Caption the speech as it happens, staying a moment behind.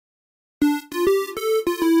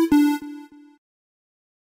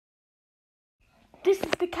This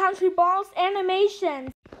is the Country Balls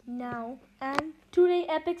animation. Now, and today's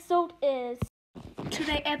episode is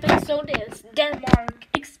Denmark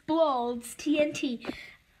explodes TNT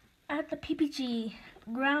at the PPG,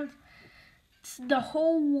 grounds the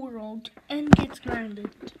whole world and gets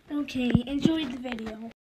grounded. Okay, enjoy the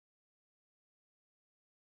video.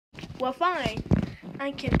 Well, fine.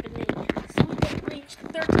 I can't believe so we can reach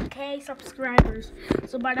 30k subscribers.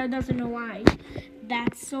 So, but I doesn't know why.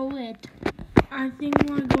 That's so it. I think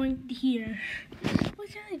we're going here. What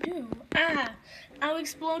can I do? I'll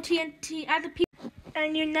explode TNT at the people,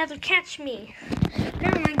 and you never catch me.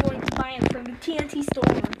 Now I'm going to buy it from the TNT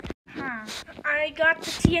store. I got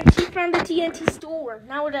the TNT from the TNT store.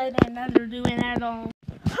 Now that I never do it at all.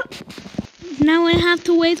 Now I have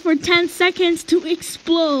to wait for 10 seconds to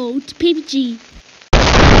explode PPG.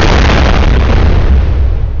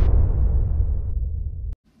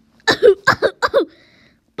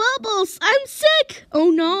 Bubbles, I'm sick. Oh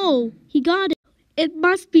no, he got it. It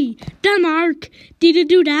must be Denmark. Did you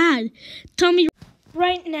do that? Tell me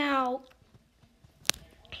right now.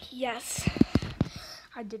 Yes,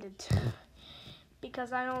 I did it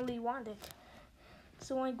because I only want it.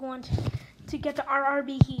 So I'm going to get the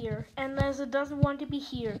RRB here, unless it doesn't want to be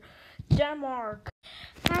here. Denmark,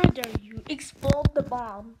 how dare you explode the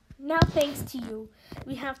bomb? Now thanks to you,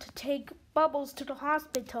 we have to take Bubbles to the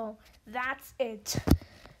hospital. That's it.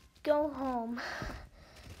 Go home.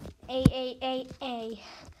 A.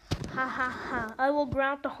 Ha ha ha. I will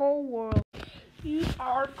ground the whole world. You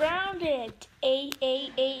are grounded. A.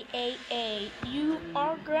 You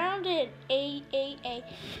are grounded. A.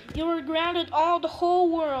 You are grounded all the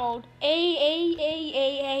whole world.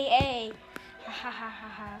 A. Ha ha ha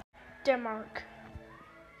ha. Denmark.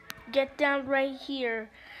 Get down right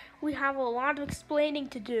here. We have a lot of explaining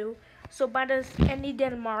to do. So buy us any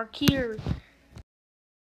Denmark here.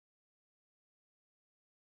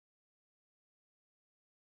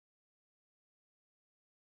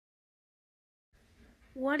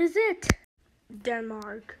 What is it?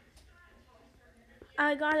 Denmark.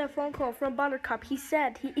 I got a phone call from Buttercup. He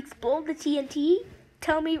said he exploded the TNT.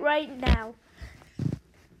 Tell me right now.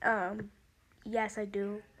 Yes I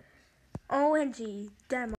do. OMG,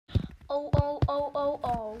 Denmark.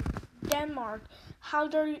 Oh. Denmark. How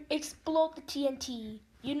do you explode the TNT?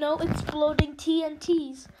 You know exploding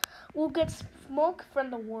TNTs will get smoke from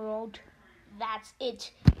the world. That's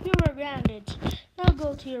it. You are grounded. Now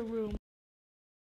go to your room.